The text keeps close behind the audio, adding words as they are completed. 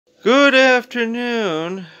Good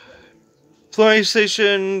afternoon,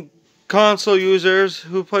 PlayStation console users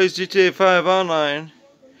who plays GTA 5 online.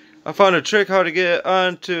 I found a trick how to get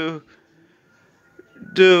on to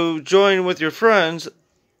join with your friends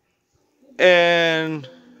and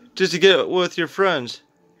just to get with your friends.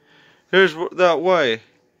 Here's that way.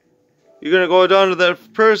 You're going to go down to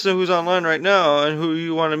that person who's online right now and who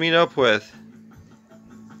you want to meet up with.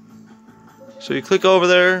 So you click over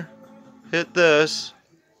there, hit this.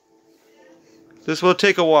 This will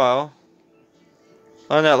take a while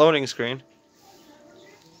on that loading screen.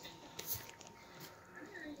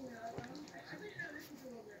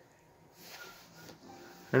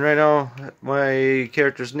 And right now, my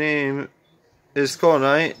character's name is Skull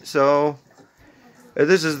Knight, so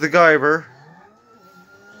this is the Guyver.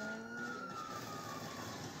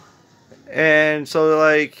 And so,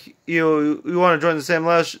 like, you want to join the same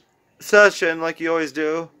session like you always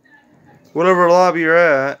do, whatever lobby you're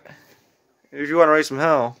at, if you want to raise some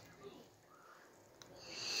hell.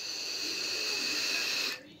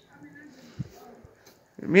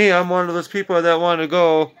 Me, I'm one of those people that want to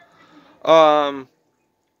go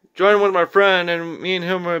join with my friend, and me and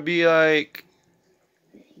him would be like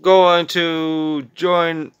going to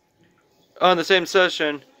join on the same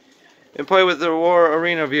session and play with the War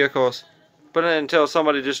Arena vehicles. But not until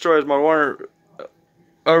somebody destroys my War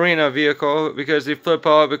Arena vehicle because they flip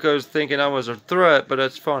out because thinking I was a threat, but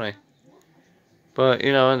that's funny. But,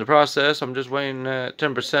 you know, in the process, I'm just waiting at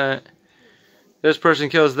 10%. This person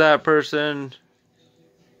kills that person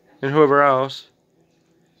and whoever else.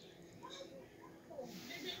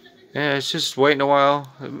 Yeah, it's just waiting a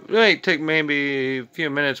while. It might take maybe a few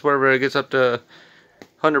minutes, wherever it gets up to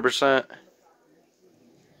 100%.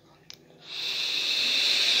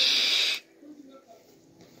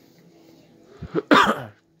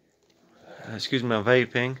 Excuse my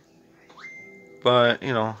vaping. But,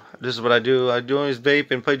 you know, this is what I do. I do always vape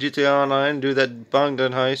and play GTA Online, do that Bong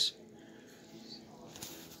Gun heist.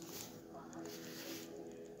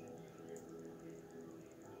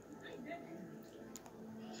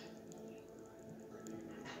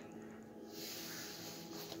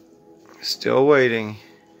 Still waiting.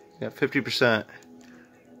 Got 50%.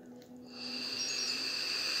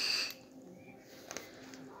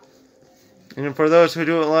 And for those who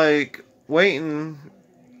don't like waiting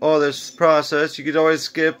all this process, you could always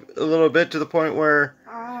skip a little bit to the point where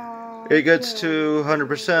it gets to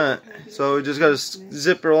 100%. So you just gotta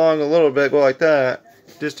zip along a little bit, go like that,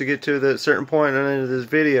 just to get to the certain point at the end of this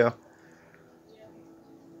video.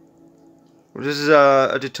 This is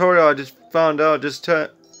a tutorial I just found out just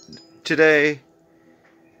today.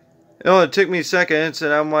 It only took me seconds,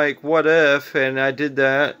 and I'm like, what if? And I did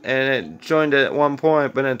that, and it joined at one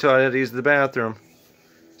point, but until I had to use the bathroom.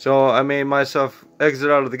 So I made myself exit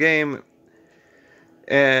out of the game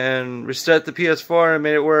and reset the PS4 and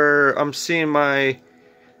made it where I'm seeing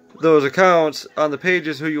those accounts on the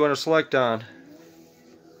pages who you want to select on.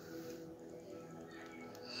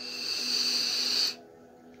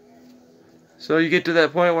 So you get to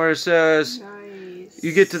that point where it says, nice.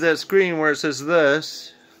 You get to that screen where it says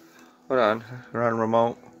this. Hold on, we're on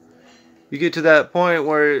remote. You get to that point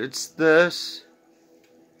where it's this.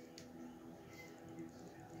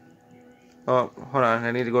 Oh, hold on,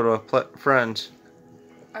 I need to go to friends.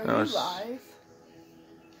 Are you live?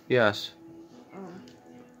 Yes. Oh.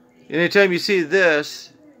 Anytime you see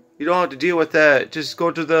this, you don't have to deal with that. Just go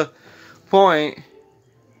to the point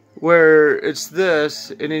where it's this,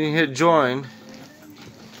 and then you hit join.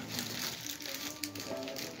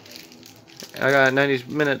 I got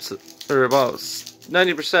 90 minutes, or about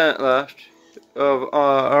 90% left of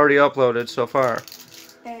already uploaded so far.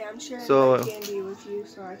 Hey, I'm sharing my candy with you,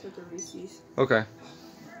 so I took a Reese's. Okay.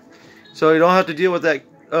 So you don't have to deal with that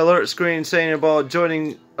alert screen saying about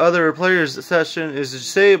joining other players' session is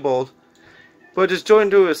disabled, but just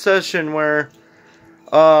join to a session where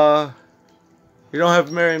you don't have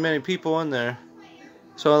very many people in there.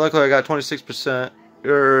 So luckily I got 26%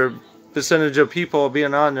 or percentage of people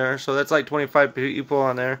being on there, so that's like 25 people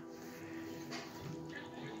on there.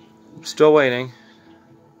 Still waiting.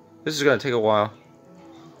 This is gonna take a while.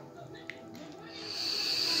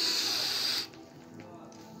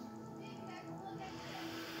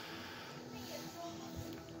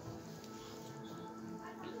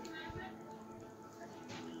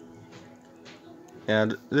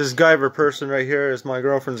 And this Guyver person right here is my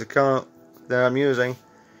girlfriend's account that I'm using.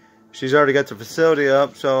 She's already got the facility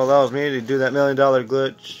up, so it allows me to do that $1 million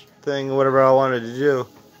glitch thing, whatever I wanted to do.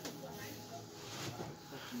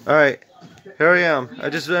 Alright, here I am. I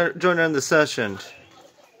just joined in the session.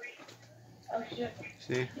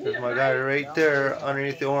 See, there's my guy right there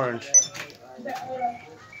underneath the orange.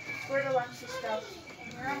 Where'd Alexis go?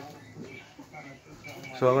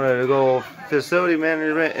 So I'm gonna go facility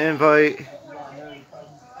management, invite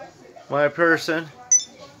my person.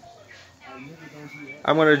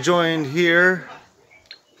 I'm gonna join here,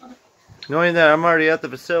 knowing that I'm already at the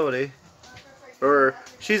facility, or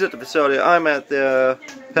she's at the facility. I'm at the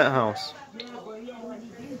penthouse.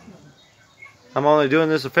 I'm only doing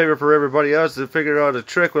this a favor for everybody else to figure out a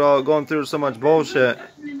trick without going through so much bullshit.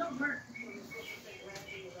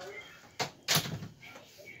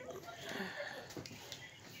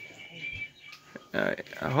 Alright,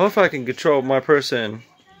 I hope I can control my person,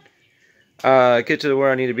 get to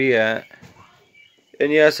where I need to be at.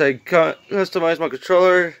 And yes, I customized my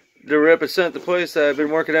controller to represent the place that I've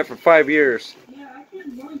been working at for 5 years.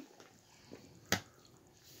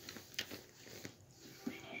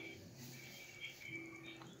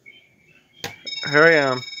 Here I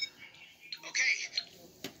am.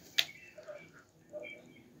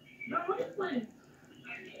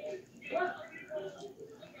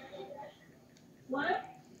 What?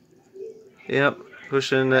 Yep,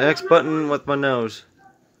 pushing the X button with my nose.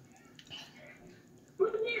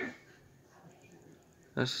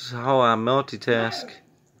 This is how I multitask.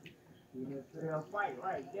 I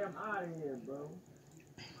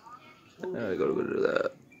gotta go to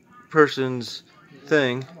that person's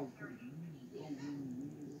thing.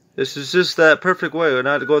 This is just that perfect way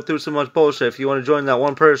not to go through so much bullshit if you want to join that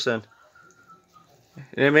one person.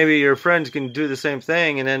 And maybe your friends can do the same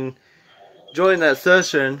thing and then join that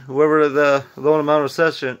session, whoever the low amount of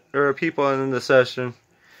session or people in the session.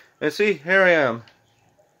 And see, here I am.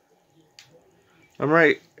 I'm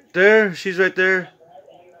right there, she's right there.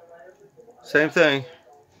 Same thing.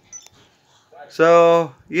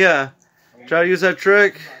 So, yeah. Try to use that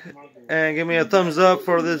trick and give me a thumbs up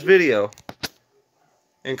for this video.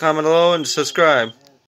 And comment below and subscribe.